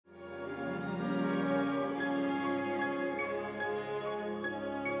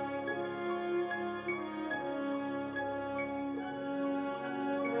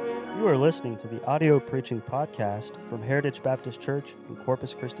You are listening to the audio preaching podcast from Heritage Baptist Church in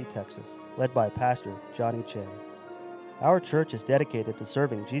Corpus Christi, Texas, led by Pastor Johnny Che. Our church is dedicated to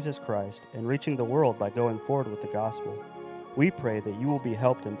serving Jesus Christ and reaching the world by going forward with the gospel. We pray that you will be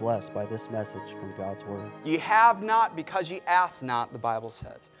helped and blessed by this message from God's Word. You have not because you ask not, the Bible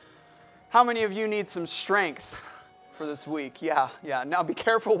says. How many of you need some strength for this week? Yeah. Now be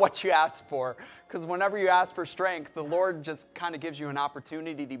careful what you ask for, because whenever you ask for strength, the Lord just kind of gives you an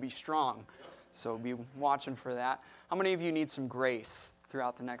opportunity to be strong. So be watching for that. How many of you need some grace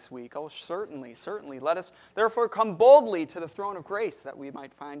throughout the next week? Oh, certainly. Let us therefore come boldly to the throne of grace that we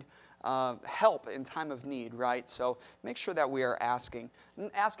might find help in time of need, right? So make sure that we are asking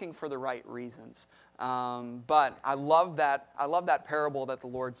for the right reasons. But I love that parable that the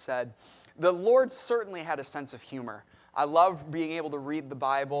Lord said. The Lord certainly had a sense of humor. I love being able to read the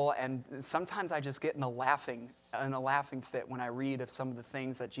Bible, and sometimes I just get in a laughing fit when I read of some of the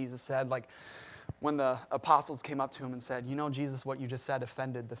things that Jesus said. Like when the apostles came up to him and said, "You know, Jesus, what you just said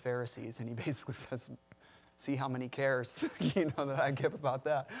offended the Pharisees," and he basically says, "See how many cares that I give about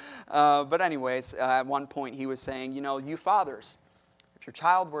that." But anyways, at one point he was saying, you fathers, if your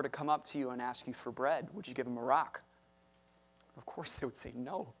child were to come up to you and ask you for bread, would you give him a rock? Of course they would say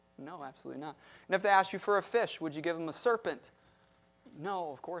no. No, absolutely not. And if they asked you for a fish, would you give them a serpent?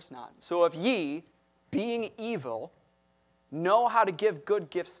 No, of course not. So if ye, being evil, know how to give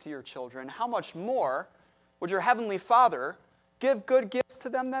good gifts to your children, how much more would your heavenly Father give good gifts to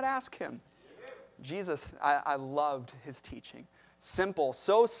them that ask him? Jesus, I loved his teaching. Simple,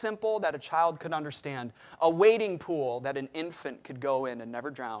 so simple that a child could understand. A wading pool that an infant could go in and never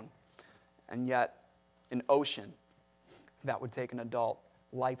drown. And yet, an ocean that would take an adult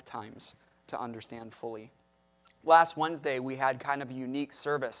lifetimes to understand fully. Last Wednesday, we had kind of a unique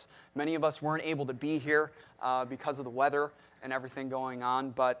service. Many of us weren't able to be here because of the weather and everything going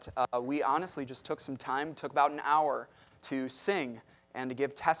on, but we honestly just took some time, took about an hour to sing and to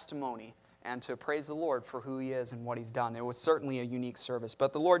give testimony and to praise the Lord for who he is and what he's done. It was certainly a unique service,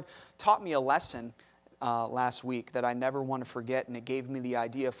 but the Lord taught me a lesson last week that I never want to forget, and it gave me the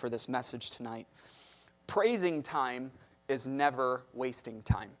idea for this message tonight. Praising time is never wasting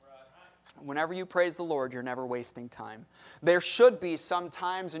time. Whenever you praise the Lord, you're never wasting time. There should be some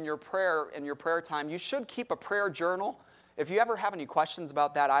times in your prayer time, you should keep a prayer journal. If you ever have any questions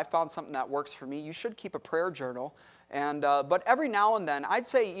about that, I found something that works for me. You should keep a prayer journal. But every now and then, I'd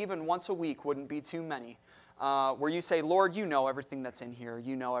say even once a week wouldn't be too many, where you say, Lord, you know everything that's in here.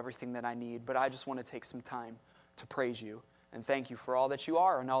 You know everything that I need, but I just want to take some time to praise you and thank you for all that you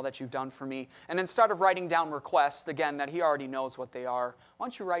are and all that you've done for me. And instead of writing down requests, again, that he already knows what they are, why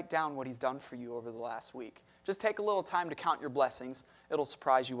don't you write down what he's done for you over the last week? Just take a little time to count your blessings. It'll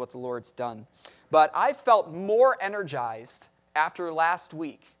surprise you what the Lord's done. But I felt more energized after last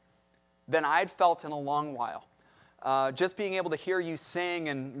week than I'd felt in a long while. Just being able to hear you sing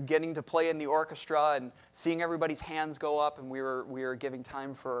and getting to play in the orchestra and seeing everybody's hands go up, and we were giving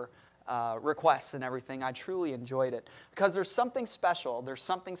time for requests and everything. I truly enjoyed it because there's something special. There's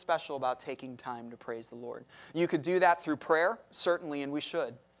something special about taking time to praise the Lord. You could do that through prayer, certainly, and we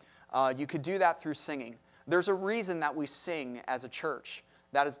should. You could do that through singing. There's a reason that we sing as a church.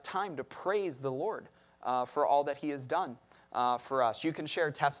 That is time to praise the Lord for all that he has done for us. You can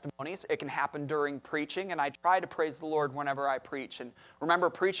share testimonies. It can happen during preaching, and I try to praise the Lord whenever I preach. And remember,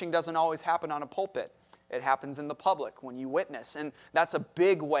 preaching doesn't always happen on a pulpit. It happens in the public when you witness, and that's a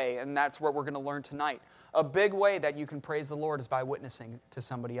big way, and that's what we're going to learn tonight. A big way that you can praise the Lord is by witnessing to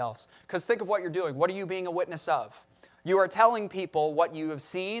somebody else. Because think of what you're doing. What are you being a witness of? You are telling people what you have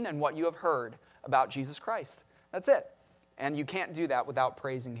seen and what you have heard about Jesus Christ. That's it. And you can't do that without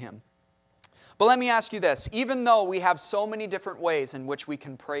praising him. But let me ask you this. Even though we have so many different ways in which we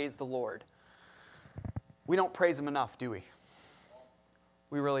can praise the Lord, we don't praise him enough, do we?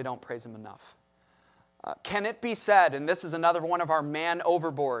 We really don't praise him enough. Can it be said, and this is another one of our man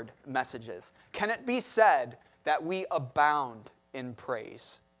overboard messages, can it be said that we abound in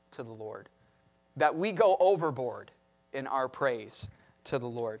praise to the Lord? That we go overboard in our praise to the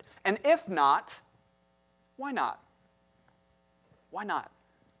Lord? And if not, why not? Why not?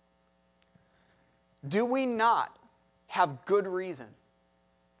 Do we not have good reason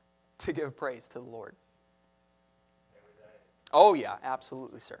to give praise to the Lord? Oh yeah,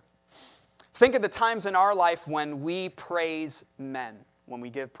 absolutely, sir. Think of the times in our life when we praise men, when we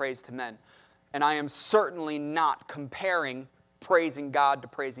give praise to men. And I am certainly not comparing praising God to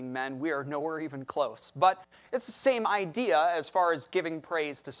praising men. We are nowhere even close. But it's the same idea as far as giving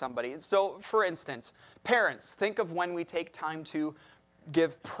praise to somebody. So, for instance, parents, think of when we take time to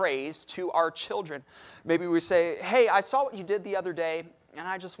give praise to our children. Maybe we say, hey, I saw what you did the other day, And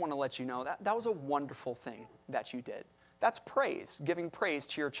I just want to let you know that was a wonderful thing that you did. That's praise, giving praise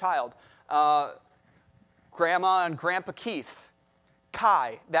to your child. Grandma and Grandpa Keith,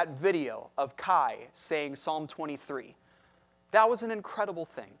 Kai, that video of Kai saying Psalm 23. That was an incredible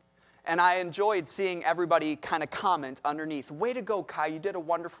thing. And I enjoyed seeing everybody kind of comment underneath, way to go, Kai, you did a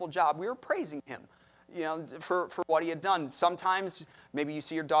wonderful job. We were praising him, for what he had done. Sometimes, maybe you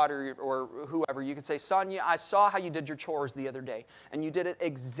see your daughter or whoever, you can say, son, I saw how you did your chores the other day, and you did it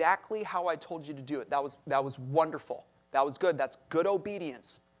exactly how I told you to do it. That was wonderful. That was good. That's good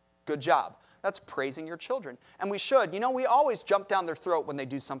obedience. Good job. That's praising your children. And we should. We always jump down their throat when they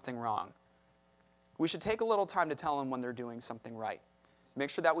do something wrong. We should take a little time to tell them when they're doing something right. Make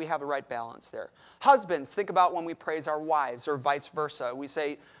sure that we have a right balance there. Husbands, think about when we praise our wives or vice versa. We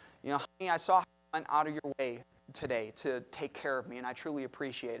say, honey, I saw how you went out of your way today to take care of me, and I truly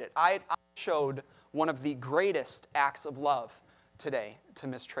appreciate it. I showed one of the greatest acts of love today to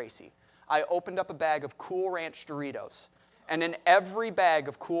Miss Tracy. I opened up a bag of Cool Ranch Doritos, and in every bag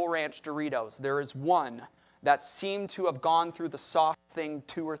of Cool Ranch Doritos, there is one that seemed to have gone through the soft thing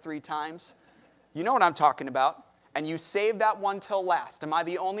 2 or 3 times. You know what I'm talking about. And you saved that one till last. Am I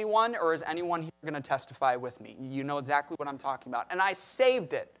the only one, or is anyone here going to testify with me? You know exactly what I'm talking about. And I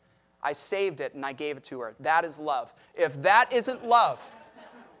saved it. I saved it, and I gave it to her. That is love. If that isn't love,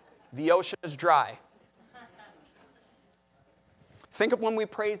 the ocean is dry. Think of when we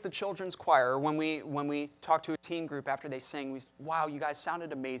praise the children's choir, or when we talk to a teen group after they sing. Wow, you guys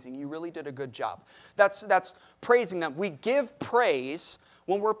sounded amazing. You really did a good job. That's praising them. We give praise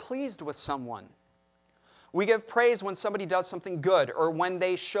when we're pleased with someone. We give praise when somebody does something good or when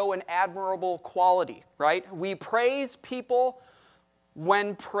they show an admirable quality, right? We praise people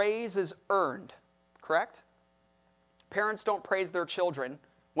when praise is earned, correct? Parents don't praise their children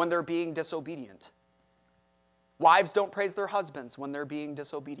when they're being disobedient. Wives don't praise their husbands when they're being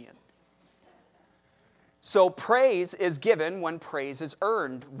disobedient. So praise is given when praise is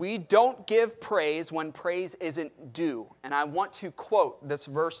earned. We don't give praise when praise isn't due. And I want to quote this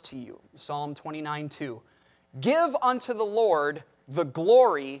verse to you, Psalm 29:2. Give unto the Lord the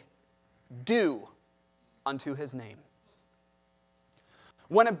glory due unto his name.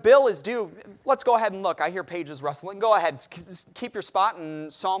 When a bill is due, let's go ahead and look. I hear pages rustling. Go ahead. Keep your spot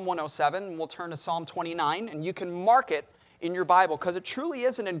in Psalm 107, and we'll turn to Psalm 29, and you can mark it in your Bible because it truly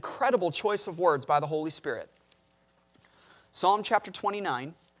is an incredible choice of words by the Holy Spirit. Psalm chapter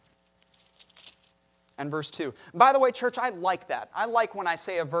 29 and verse 2. By the way, church, I like that. I like when I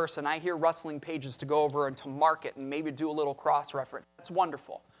say a verse and I hear rustling pages to go over and to mark it and maybe do a little cross-reference. That's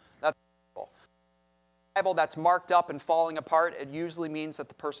wonderful. That's wonderful. Bible that's marked up and falling apart, it usually means that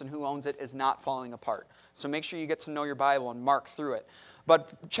the person who owns it is not falling apart. So make sure you get to know your Bible and mark through it.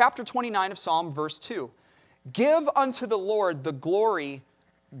 But chapter 29 of Psalm, verse 2. Give unto the Lord the glory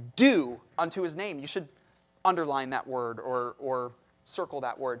due unto his name. You should underline that word or circle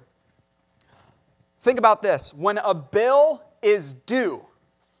that word. Think about this. When a bill is due,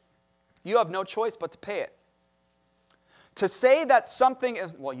 you have no choice but to pay it. To say that something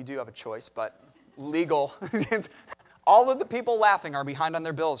is, well, you do have a choice, but legal. All of the people laughing are behind on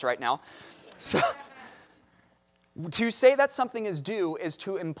their bills right now. So, to say that something is due is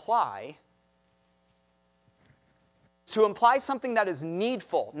to imply something that is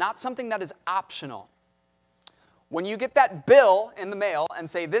needful, not something that is optional. When you get that bill in the mail and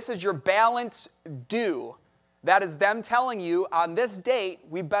say, this is your balance due, that is them telling you, on this date,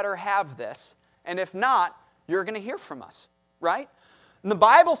 we better have this. And if not, you're going to hear from us, right? And the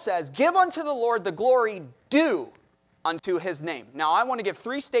Bible says, give unto the Lord the glory due unto his name. Now, I want to give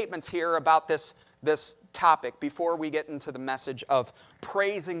 3 statements here about this topic before we get into the message of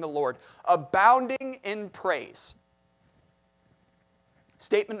praising the Lord. Abounding in praise.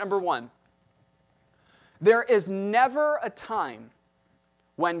 Statement number 1. There is never a time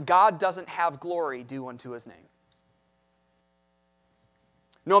when God doesn't have glory due unto his name.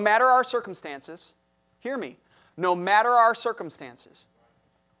 No matter our circumstances, hear me, no matter our circumstances,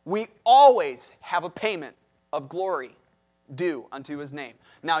 we always have a payment of glory due unto his name.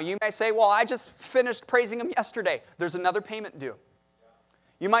 Now, you may say, well, I just finished praising him yesterday. There's another payment due.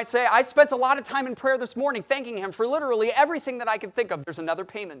 You might say, I spent a lot of time in prayer this morning thanking him for literally everything that I could think of. There's another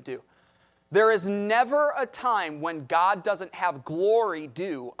payment due. There is never a time when God doesn't have glory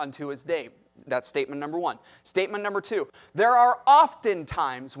due unto his name. That's statement number 1. Statement number 2, there are often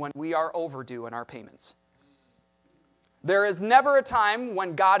times when we are overdue in our payments. There is never a time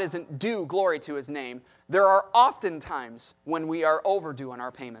when God isn't due glory to his name. There are often times when we are overdue in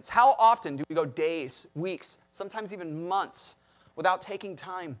our payments. How often do we go days, weeks, sometimes even months without taking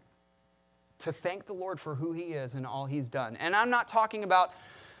time to thank the Lord for who he is and all he's done. And I'm not talking about,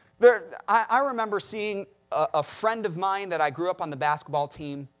 I remember seeing a friend of mine that I grew up on the basketball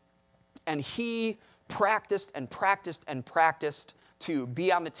team, and he practiced and practiced and practiced to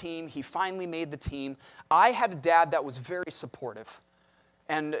be on the team. He finally made the team. I had a dad that was very supportive.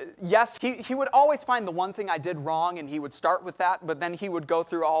 And yes, he would always find the one thing I did wrong, and he would start with that, but then he would go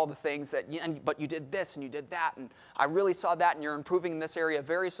through all the things that, but you did this and you did that, and I really saw that, and you're improving in this area,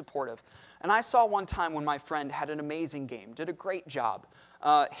 very supportive. And I saw one time when my friend had an amazing game, did a great job.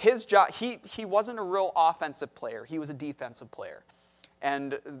 His job, he wasn't a real offensive player, he was a defensive player.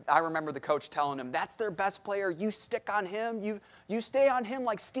 And I remember the coach telling him, that's their best player, you stick on him, you stay on him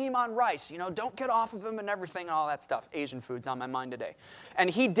like steam on rice, don't get off of him and everything, and all that stuff. Asian food's on my mind today. And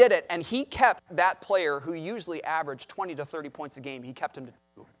he did it, and he kept that player who usually averaged 20 to 30 points a game, he kept him to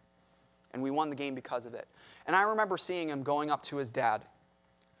 2. And we won the game because of it. And I remember seeing him going up to his dad.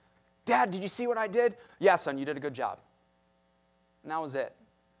 Dad, did you see what I did? Yeah, son, you did a good job. And that was it.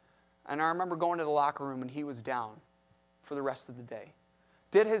 And I remember going to the locker room, and he was down for the rest of the day.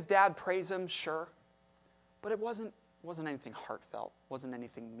 Did his dad praise him? Sure. But it wasn't anything heartfelt, wasn't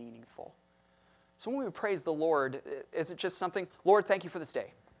anything meaningful. So when we praise the Lord, is it just something, Lord, thank you for this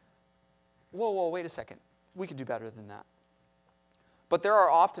day? Whoa, wait a second. We could do better than that. But there are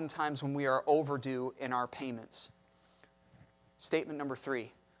often times when we are overdue in our payments. Statement number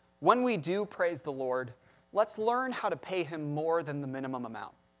 3. When we do praise the Lord, let's learn how to pay him more than the minimum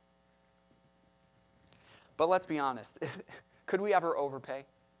amount. But let's be honest. Could we ever overpay?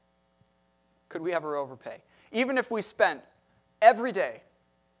 Could we ever overpay? Even if we spent every day,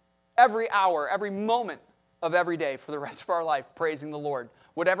 every hour, every moment of every day for the rest of our life praising the Lord,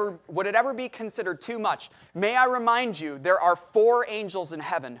 would it ever be considered too much? May I remind you, there are 4 angels in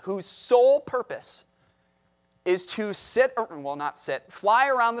heaven whose sole purpose is to fly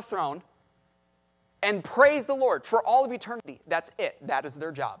around the throne and praise the Lord for all of eternity. That's it. That is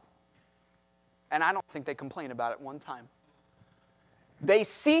their job. And I don't think they complain about it one time. They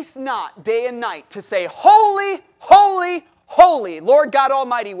cease not day and night to say, holy, holy, holy, Lord God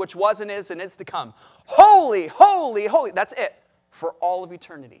Almighty, which was and is to come. Holy, holy, holy. That's it. For all of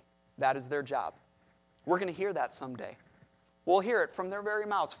eternity. That is their job. We're going to hear that someday. We'll hear it from their very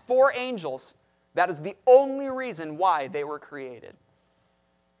mouths. 4 angels. That is the only reason why they were created.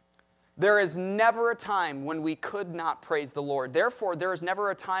 There is never a time when we could not praise the Lord. Therefore, there is never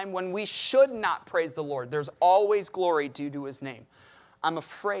a time when we should not praise the Lord. There's always glory due to his name. I'm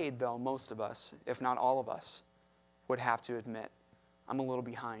afraid, though, most of us, if not all of us, would have to admit, I'm a little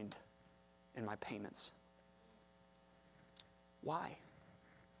behind in my payments. Why?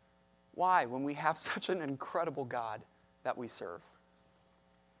 Why, when we have such an incredible God that we serve?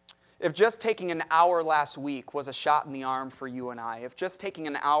 If just taking an hour last week was a shot in the arm for you and I, if just taking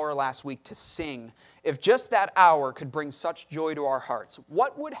an hour last week to sing, if just that hour could bring such joy to our hearts,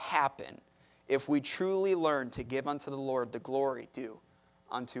 what would happen if we truly learned to give unto the Lord the glory due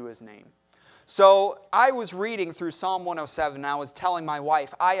unto his name? So I was reading through Psalm 107, and I was telling my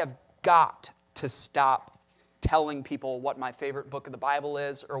wife, I have got to stop telling people what my favorite book of the Bible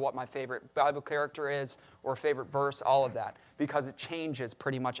is, or what my favorite Bible character is, or favorite verse, all of that, because it changes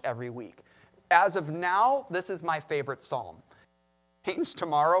pretty much every week. As of now, this is my favorite psalm. Change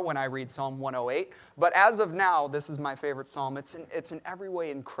tomorrow when I read Psalm 108, but as of now, this is my favorite psalm. It's in every way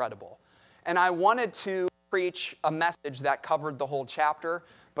incredible. And I wanted to preach a message that covered the whole chapter,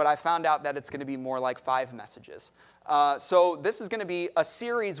 but I found out that it's going to be more like 5 messages. So this is going to be a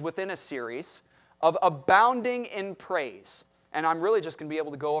series within a series of abounding in praise. And I'm really just going to be able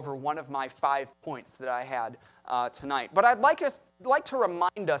to go over one of my 5 points that I had tonight. But I'd like to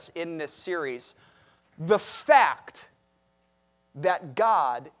remind us in this series the fact that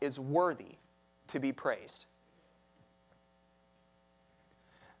God is worthy to be praised.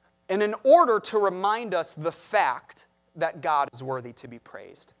 And in order to remind us the fact that God is worthy to be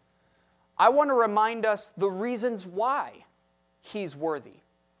praised, I want to remind us the reasons why he's worthy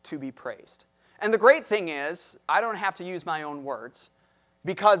to be praised. And the great thing is, I don't have to use my own words,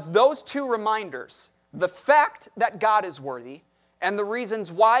 because those 2 reminders, the fact that God is worthy and the reasons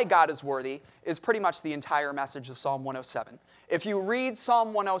why God is worthy, is pretty much the entire message of Psalm 107. If you read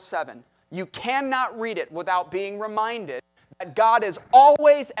Psalm 107, you cannot read it without being reminded that God is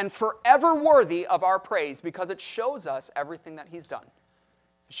always and forever worthy of our praise, because it shows us everything that he's done.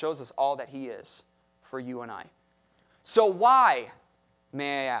 It shows us all that he is for you and I. So why,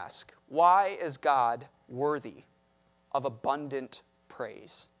 may I ask, why is God worthy of abundant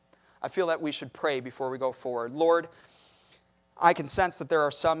praise? I feel that we should pray before we go forward. Lord, I can sense that there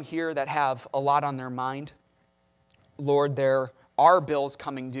are some here that have a lot on their mind. Lord, there our bills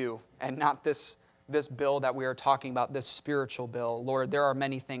coming due and not this bill that we are talking about, this spiritual bill. Lord, there are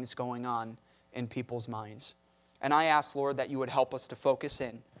many things going on in people's minds. And I ask, Lord, that you would help us to focus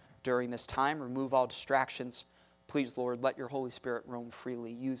in during this time, remove all distractions. Please, Lord, let your Holy Spirit roam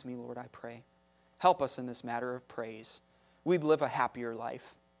freely. Use me, Lord, I pray. Help us in this matter of praise. We'd live a happier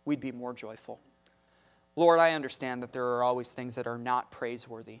life. We'd be more joyful. Lord, I understand that there are always things that are not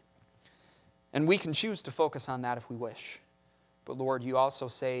praiseworthy. And we can choose to focus on that if we wish. But Lord, you also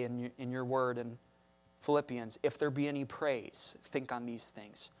say in your word in Philippians, if there be any praise, think on these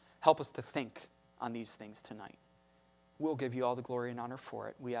things. Help us to think on these things tonight. We'll give you all the glory and honor for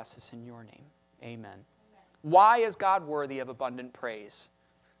it. We ask this in your name. Amen. Why is God worthy of abundant praise?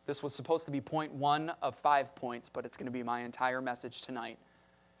 This was supposed to be point 1 of 5 points, but it's going to be my entire message tonight.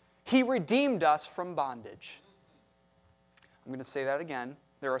 He redeemed us from bondage. I'm going to say that again.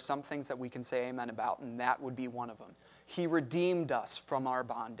 There are some things that we can say amen about, and that would be one of them. He redeemed us from our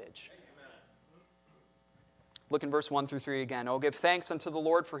bondage. Amen. Look in verse 1 through 3 again. Oh, give thanks unto the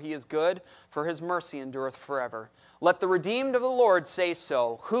Lord, for he is good, for his mercy endureth forever. Let the redeemed of the Lord say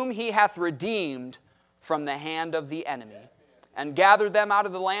so, whom he hath redeemed from the hand of the enemy, and gathered them out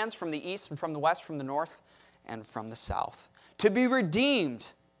of the lands from the east and from the west, from the north and from the south. To be redeemed,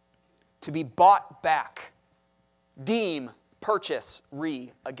 to be bought back. Deem, purchase,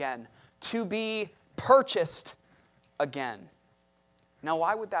 again. To be purchased again. Now,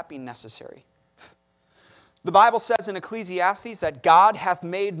 why would that be necessary? The Bible says in Ecclesiastes that God hath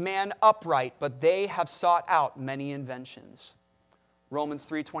made man upright, but they have sought out many inventions. Romans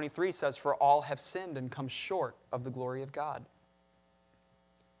 3:23 says, for all have sinned and come short of the glory of God.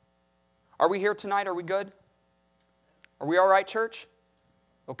 Are we here tonight? Are we good? Are we all right, church?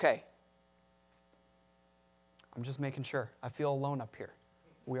 Okay. I'm just making sure. I feel alone up here.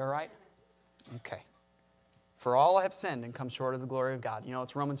 We all right? Okay. For all have sinned and come short of the glory of God. You know,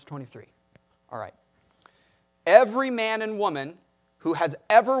 it's Romans 23. All right. Every man and woman who has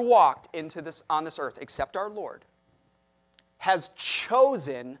ever walked on this earth, except our Lord, has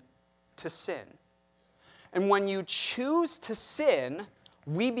chosen to sin. And when you choose to sin,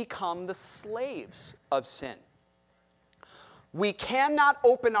 we become the slaves of sin. We cannot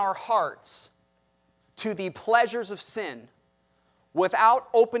open our hearts to the pleasures of sin without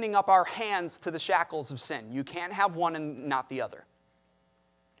opening up our hands to the shackles of sin. You can't have one and not the other.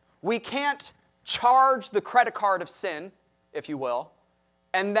 We can't charge the credit card of sin, if you will,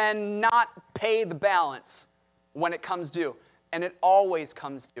 and then not pay the balance when it comes due. And it always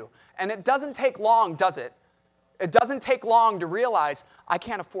comes due. And it doesn't take long, does it? It doesn't take long to realize, I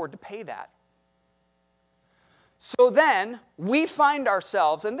can't afford to pay that. So then, we find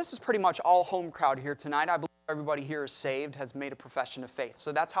ourselves, and this is pretty much all home crowd here tonight. I believe everybody here is saved, has made a profession of faith.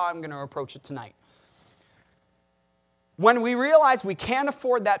 So that's how I'm going to approach it tonight. When we realize we can't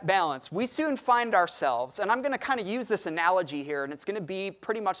afford that balance, we soon find ourselves, and I'm going to kind of use this analogy here, and it's going to be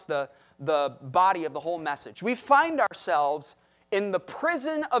pretty much the body of the whole message. We find ourselves in the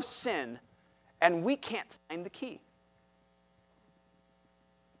prison of sin, and we can't find the key.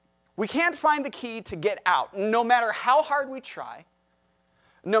 We can't find the key to get out, no matter how hard we try,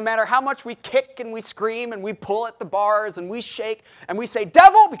 no matter how much we kick and we scream and we pull at the bars and we shake and we say,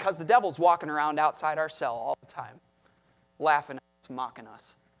 devil, because the devil's walking around outside our cell all the time, laughing at us, mocking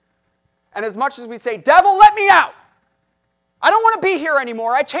us. And as much as we say, devil, let me out. I don't want to be here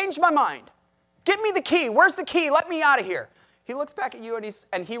anymore. I changed my mind. Give me the key. Where's the key? Let me out of here. He looks back at you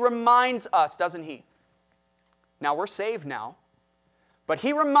and he reminds us, doesn't he? Now we're saved now. But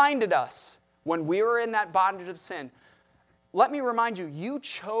he reminded us when we were in that bondage of sin, let me remind you, you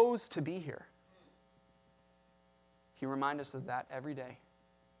chose to be here. He reminds us of that every day.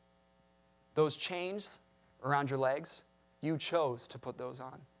 Those chains around your legs, you chose to put those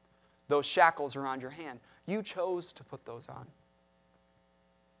on. Those shackles around your hand, you chose to put those on.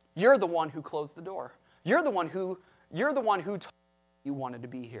 You're the one who closed the door. You're the one who told you wanted to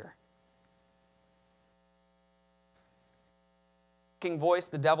be here. Voice,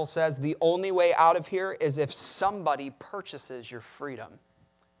 the devil says, the only way out of here is if somebody purchases your freedom.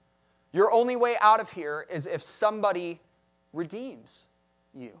 Your only way out of here is if somebody redeems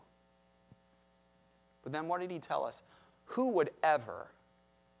you. But then what did he tell us? Who would ever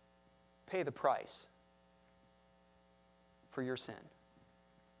pay the price for your sin?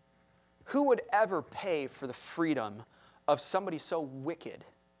 Who would ever pay for the freedom of somebody so wicked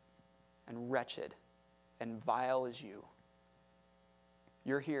and wretched and vile as you?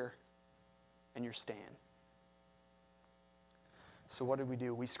 You're here, and you're staying. So what did we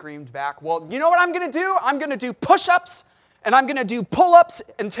do? We screamed back, well, you know what I'm going to do? I'm going to do push-ups, and I'm going to do pull-ups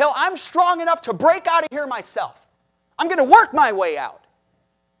until I'm strong enough to break out of here myself. I'm going to work my way out.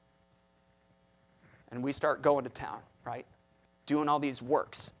 And we start going to town, right? Doing all these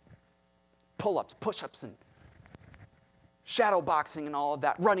works. Pull-ups, push-ups, and shadow boxing and all of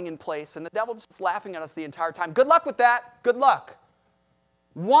that, running in place. And the devil just laughing at us the entire time. Good luck with that. Good luck.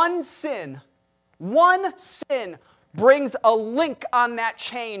 One sin brings a link on that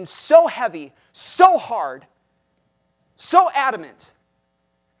chain so heavy, so hard, so adamant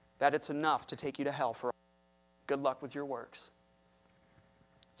that it's enough to take you to hell for good luck with your works.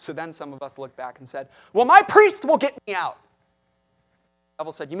 So then some of us looked back and said, well, my priest will get me out. The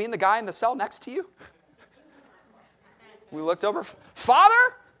devil said, you mean the guy in the cell next to you? We looked over,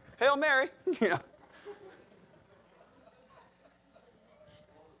 Father, Hail Mary.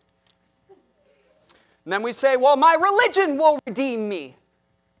 And then we say, well, my religion will redeem me.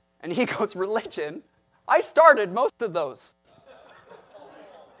 And he goes, religion? I started most of those.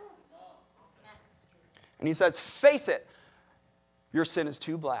 And he says, face it, your sin is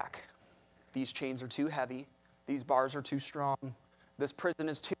too black. These chains are too heavy. These bars are too strong. This prison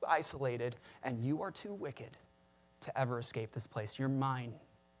is too isolated. And you are too wicked to ever escape this place. You're mine.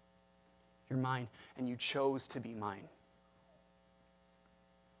 You're mine. And you chose to be mine.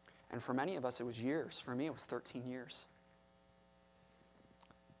 And for many of us, it was years. For me, it was 13 years.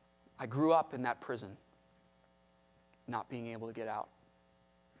 I grew up in that prison, not being able to get out.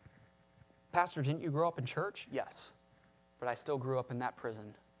 Pastor, didn't you grow up in church? Yes. But I still grew up in that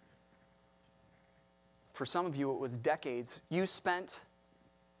prison. For some of you, it was decades. You spent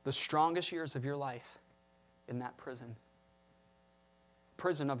the strongest years of your life in that prison.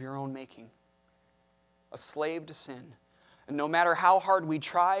 Prison of your own making. A slave to sin. And no matter how hard we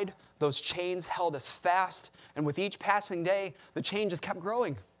tried, those chains held us fast. And with each passing day, the chain just kept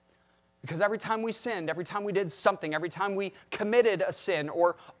growing. Because every time we sinned, every time we did something, every time we committed a sin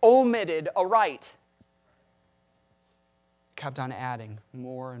or omitted a right, kept on adding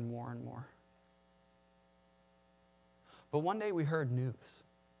more and more and more. But one day we heard news.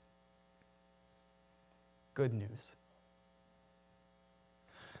 Good news.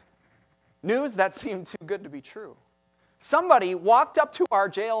 News that seemed too good to be true. Somebody walked up to our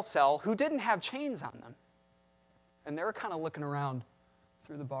jail cell who didn't have chains on them. And they were kind of looking around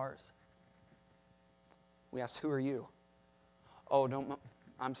through the bars. We asked, who are you? Oh,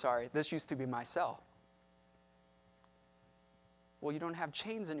 I'm sorry, this used to be my cell. Well, you don't have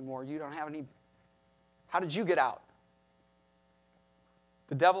chains anymore. You don't have any. How did you get out?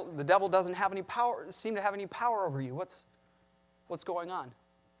 The devil doesn't have any power, seem to have any power over you. What's going on?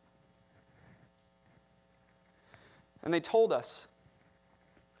 And they told us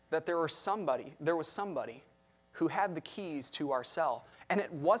that there was somebody who had the keys to our cell, and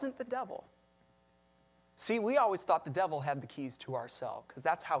it wasn't the devil. See, we always thought the devil had the keys to our cell because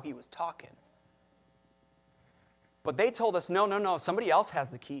that's how he was talking. But they told us, no, somebody else has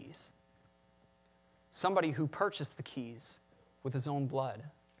the keys. Somebody who purchased the keys with his own blood.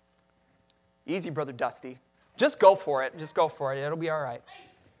 Easy, Brother Dusty. Just go for it. Just go for it. It'll be all right.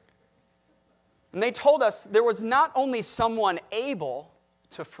 And they told us there was not only someone able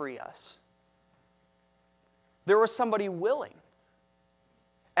to free us, there was somebody willing.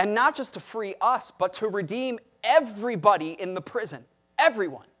 And not just to free us, but to redeem everybody in the prison.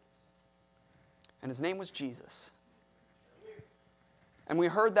 Everyone. And his name was Jesus. And we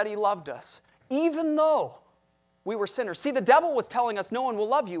heard that he loved us, even though we were sinners. See, the devil was telling us no one will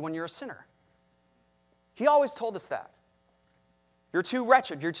love you when you're a sinner. He always told us that. You're too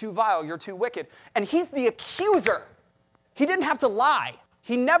wretched, you're too vile, you're too wicked. And he's the accuser. He didn't have to lie.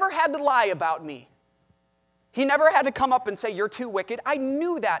 He never had to lie about me. He never had to come up and say, you're too wicked. I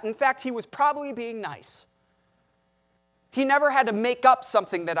knew that. In fact, he was probably being nice. He never had to make up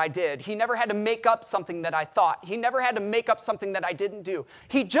something that I did. He never had to make up something that I thought. He never had to make up something that I didn't do.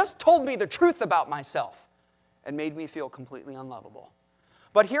 He just told me the truth about myself and made me feel completely unlovable.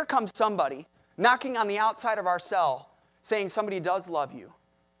 But here comes somebody knocking on the outside of our cell saying somebody does love you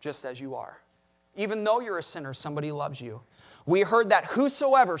just as you are. Even though you're a sinner, somebody loves you. We heard that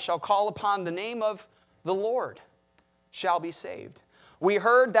whosoever shall call upon the name of the Lord shall be saved. We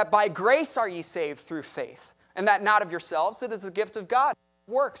heard that by grace are ye saved through faith, and that not of yourselves, it is a gift of God.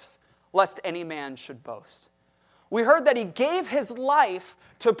 Works, lest any man should boast. We heard that he gave his life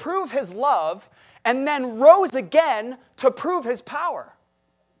to prove his love, and then rose again to prove his power.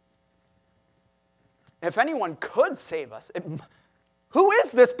 If anyone could save us, who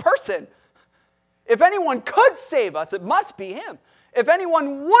is this person? If anyone could save us, it must be him. If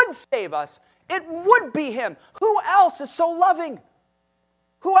anyone would save us, it would be him. Who else is so loving?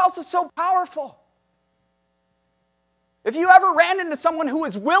 Who else is so powerful? If you ever ran into someone who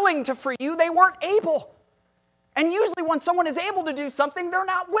was willing to free you, they weren't able. And usually when someone is able to do something, they're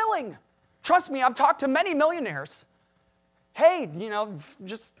not willing. Trust me, I've talked to many millionaires. Hey,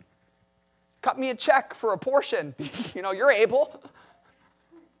 just cut me a check for a portion. You're able.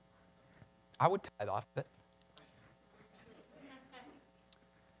 I would tithe off of it.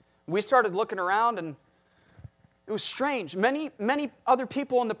 We started looking around, and it was strange. Many other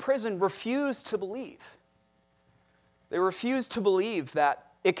people in the prison refused to believe. They refused to believe that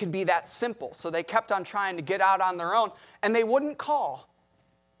it could be that simple. So they kept on trying to get out on their own, and they wouldn't call.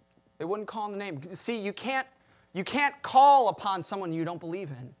 They wouldn't call on the name. See, you can't call upon someone you don't believe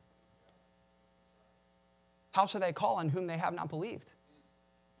in. How shall they call on whom they have not believed?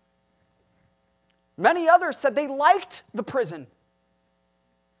 Many others said they liked the prison,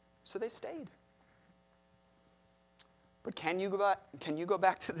 so they stayed. But can you go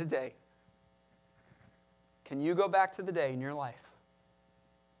back to the day? Can you go back to the day in your life?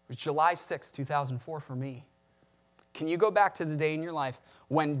 It was July 6, 2004 for me. Can you go back to the day in your life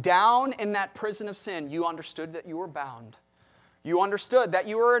when down in that prison of sin, you understood that you were bound? You understood that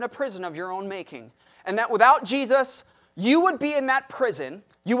you were in a prison of your own making, and that without Jesus, you would be in that prison,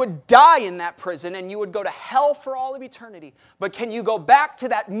 you would die in that prison, and you would go to hell for all of eternity. But can you go back to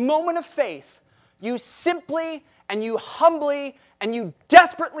that moment of faith? You simply and you humbly and you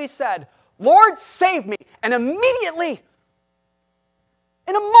desperately said, Lord, save me. And immediately,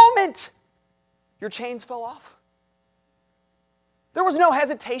 in a moment, your chains fell off. There was no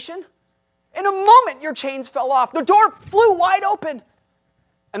hesitation. In a moment, your chains fell off. The door flew wide open.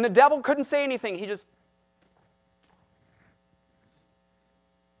 And the devil couldn't say anything. He just...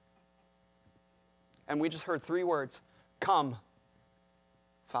 And we just heard 3 words. Come,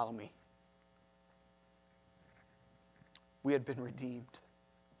 follow me. We had been redeemed.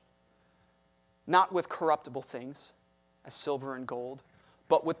 Not with corruptible things, as silver and gold,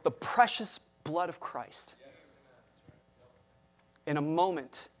 but with the precious blood of Christ. In a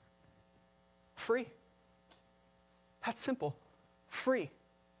moment, free. That's simple. Free.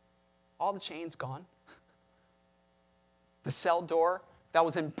 All the chains gone. The cell door that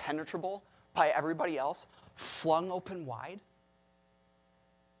was impenetrable by everybody else, flung open wide.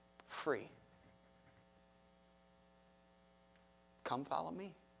 Free. Come follow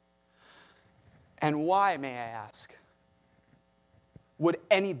me. And why, may I ask, would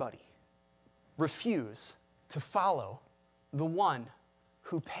anybody refuse to follow the one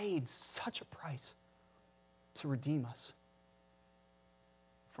who paid such a price to redeem us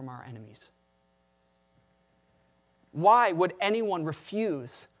from our enemies? Why would anyone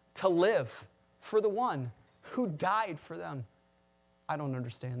refuse to live for the one who died for them? I don't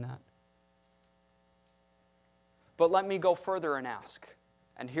understand that. But let me go further and ask,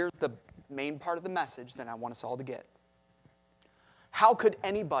 and here's the main part of the message that I want us all to get. How could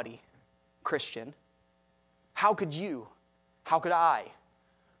anybody, Christian, how could you, how could I,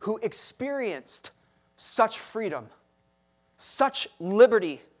 who experienced such freedom, such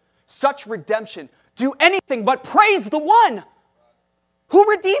liberty, such redemption, do anything but praise the one who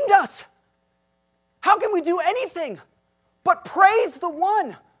redeemed us? How can we do anything but praise the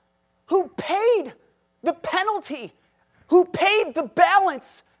one who paid the penalty, who paid the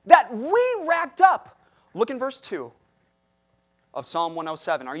balance that we racked up? Look in verse 2 of Psalm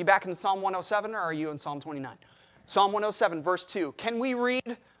 107. Are you back in Psalm 107 or are you in Psalm 29? Psalm 107, verse 2. Can we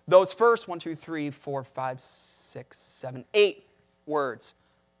read those first 1, 2, 3, 4, 5, 6, 7, 8 words?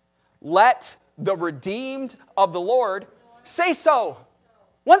 Let the redeemed of the Lord say so.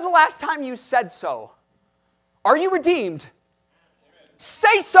 When's the last time you said so? Are you redeemed?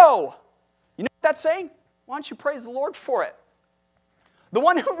 Say so. You know what that's saying? Why don't you praise the Lord for it? The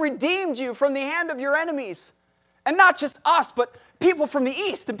one who redeemed you from the hand of your enemies. And not just us, but people from the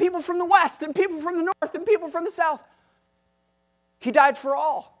east, and people from the west, and people from the north, and people from the south. He died for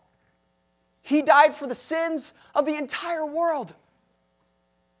all. He died for the sins of the entire world.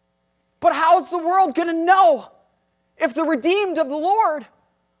 But how's the world going to know if the redeemed of the Lord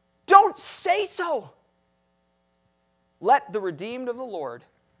don't say so? Let the redeemed of the Lord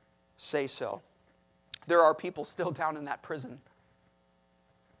say so. There are people still down in that prison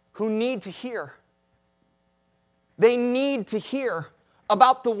who need to hear. They need to hear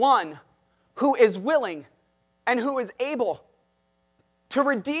about the one who is willing and who is able to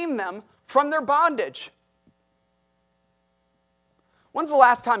redeem them from their bondage. When's the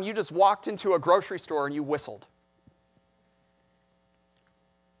last time you just walked into a grocery store and you whistled?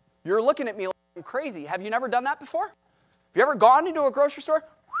 You're looking at me like I'm crazy. Have you never done that before? Have you ever gone into a grocery store?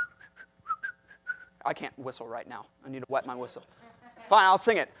 I can't whistle right now. I need to wet my whistle. Fine, I'll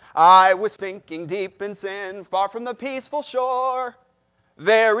sing it. I was sinking deep in sin, far from the peaceful shore.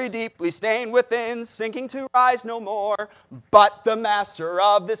 very deeply stained within, sinking to rise no more. But the master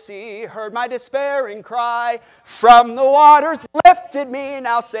of the sea heard my despairing cry. From the waters lifted me,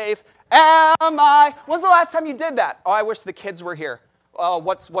 now safe am I. When's the last time you did that? Oh, I wish the kids were here.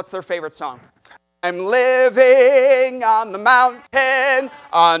 What's their favorite song? I'm living on the mountain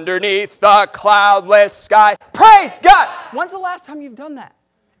underneath the cloudless sky. Praise God! When's the last time you've done that?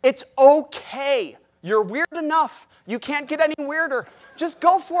 It's okay. You're weird enough. You can't get any weirder. Just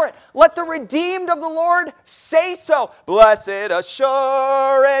go for it. Let the redeemed of the Lord say so. Blessed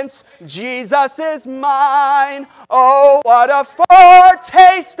assurance, Jesus is mine. Oh, what a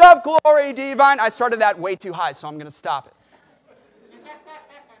foretaste of glory divine. I started that way too high, so I'm going to stop it.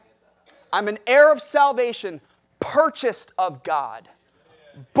 I'm an heir of salvation, purchased of God,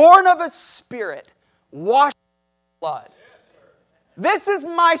 born of a Spirit, washed in blood. This is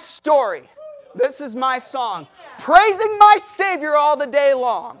my story. This is my song, praising my Savior all the day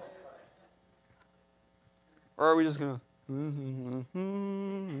long. Or are we just going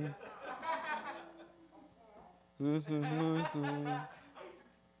to...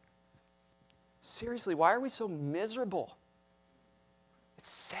 Seriously, why are we so miserable? It's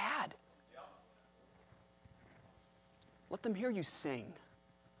sad. Let them hear you sing.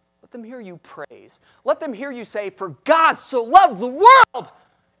 Let them hear you praise. Let them hear you say, for God so loved the world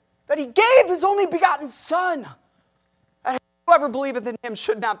that he gave his only begotten Son, that whoever believeth in him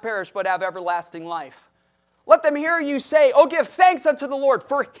should not perish but have everlasting life. Let them hear you say, oh, give thanks unto the Lord,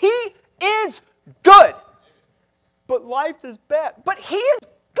 for he is good. But life is bad. But he is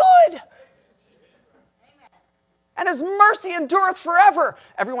good. And his mercy endureth forever.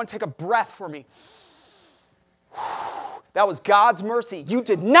 Everyone take a breath for me. That was God's mercy. You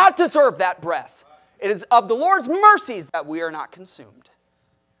did not deserve that breath. It is of the Lord's mercies that we are not consumed.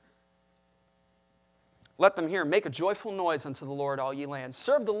 Let them hear, make a joyful noise unto the Lord, all ye lands.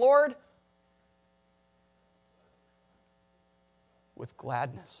 Serve the Lord with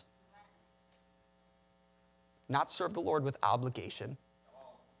gladness. Not serve the Lord with obligation.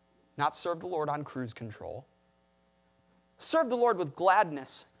 Not serve the Lord on cruise control. Serve the Lord with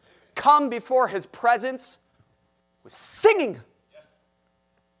gladness. Come before his presence with singing.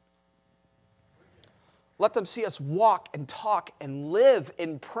 Let them see us walk and talk and live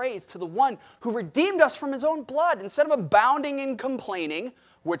in praise to the one who redeemed us from his own blood, instead of abounding in complaining,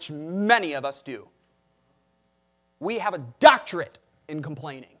 which many of us do. We have a doctorate in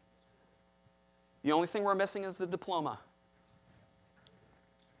complaining. The only thing we're missing is the diploma.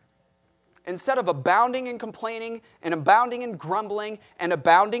 Instead of abounding in complaining and abounding in grumbling and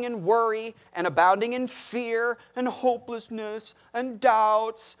abounding in worry and abounding in fear and hopelessness and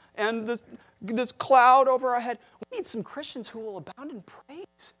doubts and this cloud over our head, we need some Christians who will abound in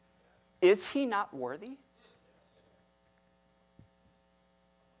praise. Is he not worthy?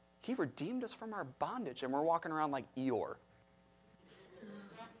 He redeemed us from our bondage, and we're walking around like Eeyore.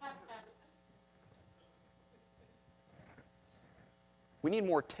 We need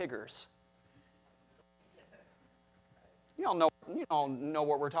more Tiggers. You all know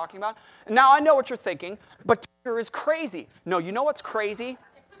what we're talking about. Now I know what you're thinking, but Tigger is crazy. No, you know what's crazy?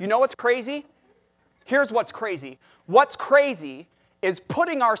 You know what's crazy? Here's what's crazy. What's crazy is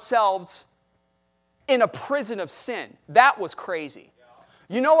putting ourselves in a prison of sin. That was crazy.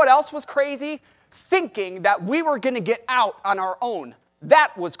 You know what else was crazy? Thinking that we were going to get out on our own.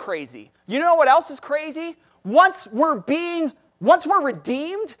 That was crazy. You know what else is crazy? Once we're redeemed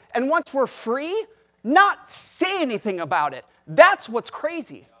and once we're free, not say anything about it. That's what's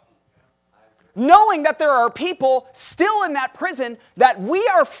crazy. Knowing that there are people still in that prison that we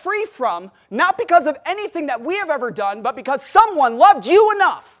are free from, not because of anything that we have ever done, but because someone loved you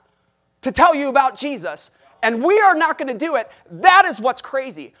enough to tell you about Jesus, and we are not going to do it. That is what's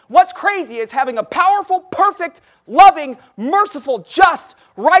crazy. What's crazy is having a powerful, perfect, loving, merciful, just,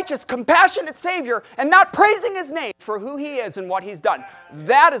 righteous, compassionate Savior and not praising his name for who he is and what he's done.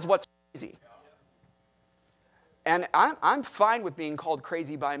 That is what's crazy. And I'm fine with being called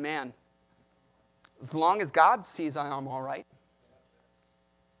crazy by man, as long as God sees I'm all right.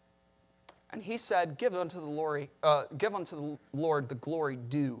 And he said, give unto the Lord the glory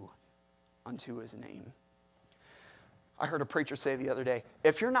due unto his name. I heard a preacher say the other day,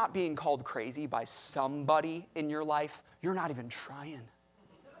 if you're not being called crazy by somebody in your life, you're not even trying.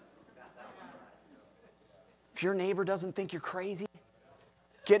 If your neighbor doesn't think you're crazy,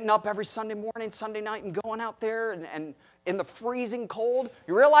 getting up every Sunday morning, Sunday night, and going out there and in the freezing cold,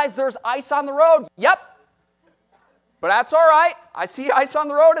 you realize there's ice on the road. Yep. But that's all right. I see ice on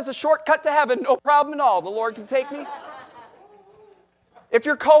the road as a shortcut to heaven. No problem at all. The Lord can take me. If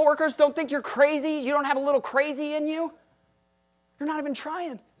your coworkers don't think you're crazy, you don't have a little crazy in you, You're not even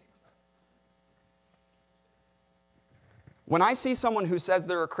trying. When I see someone who says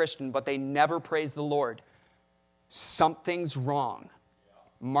they're a Christian, but they never praise the Lord, something's wrong.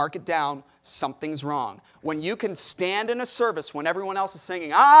 Mark it down, something's wrong. When you can stand in a service when everyone else is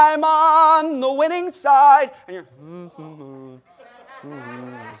singing, I'm on the winning side, and you're,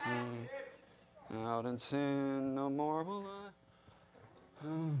 out in sin no more will I.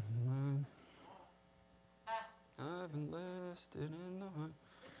 I've enlisted in the hunt.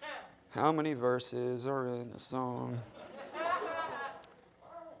 How many verses are in the song?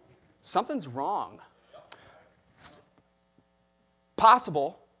 Something's wrong.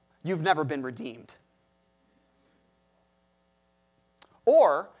 Possible you've never been redeemed.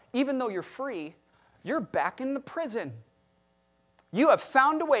 Or, even though you're free, you're back in the prison. You have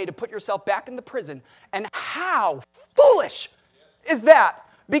found a way to put yourself back in the prison. And how foolish is that?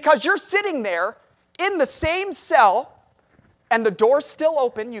 Because you're sitting there in the same cell, and the door's still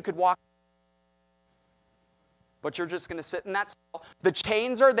open. You could walk, but you're just going to sit in that cell. The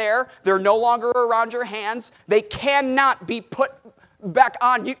chains are there. They're no longer around your hands. They cannot be put back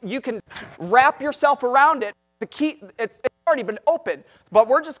on. You can wrap yourself around it. The key, it's already been opened, but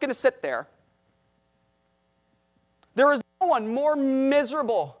we're just going to sit there. There is no one more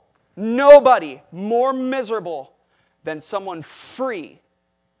miserable, nobody more miserable than someone free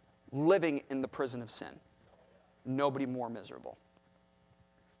living in the prison of sin. Nobody more miserable.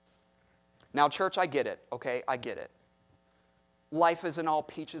 Now, church, I get it, okay? I get it. Life isn't all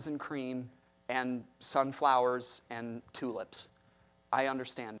peaches and cream and sunflowers and tulips. I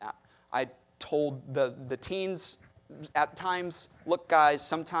understand that. I told the teens at times, look, guys,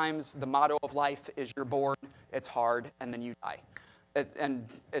 sometimes the motto of life is you're born, it's hard, and then you die.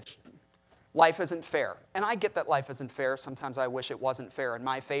 Life isn't fair. And I get that life isn't fair. Sometimes I wish it wasn't fair in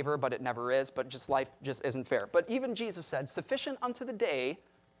my favor, but it never is. But just life just isn't fair. But even Jesus said, sufficient unto the day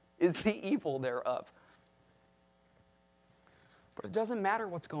is the evil thereof. But it doesn't matter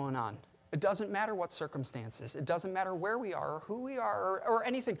what's going on. It doesn't matter what circumstances. It doesn't matter where we are or who we are or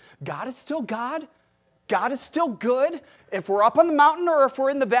anything. God is still God. God is still good. If we're up on the mountain or if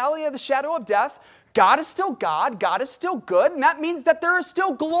we're in the valley of the shadow of death, God is still God. God is still good. And that means that there is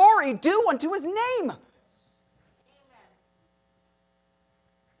still glory due unto His name. Amen.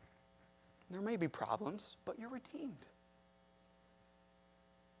 There may be problems, but you're redeemed.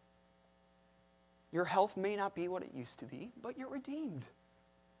 Your health may not be what it used to be, but you're redeemed.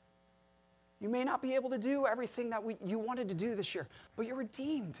 You may not be able to do everything that you wanted to do this year, but you're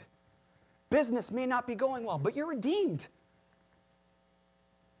redeemed. Business may not be going well, but you're redeemed.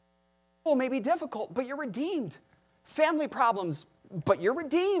 School may be difficult, but you're redeemed. Family problems, but you're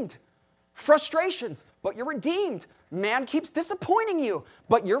redeemed. Frustrations, but you're redeemed. Man keeps disappointing you,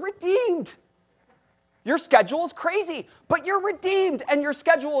 but you're redeemed. Your schedule is crazy, but you're redeemed, and your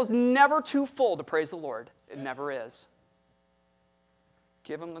schedule is never too full to praise the Lord. It never is.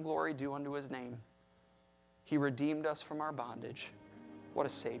 Give Him the glory due unto His name. He redeemed us from our bondage. What a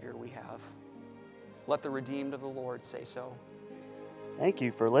Savior we have. Let the redeemed of the Lord say so. Thank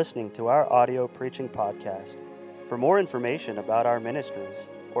you for listening to our audio preaching podcast. For more information about our ministries,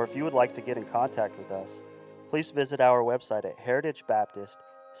 or if you would like to get in contact with us, please visit our website at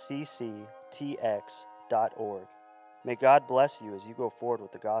heritagebaptistcctx.org. May God bless you as you go forward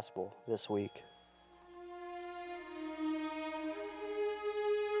with the gospel this week.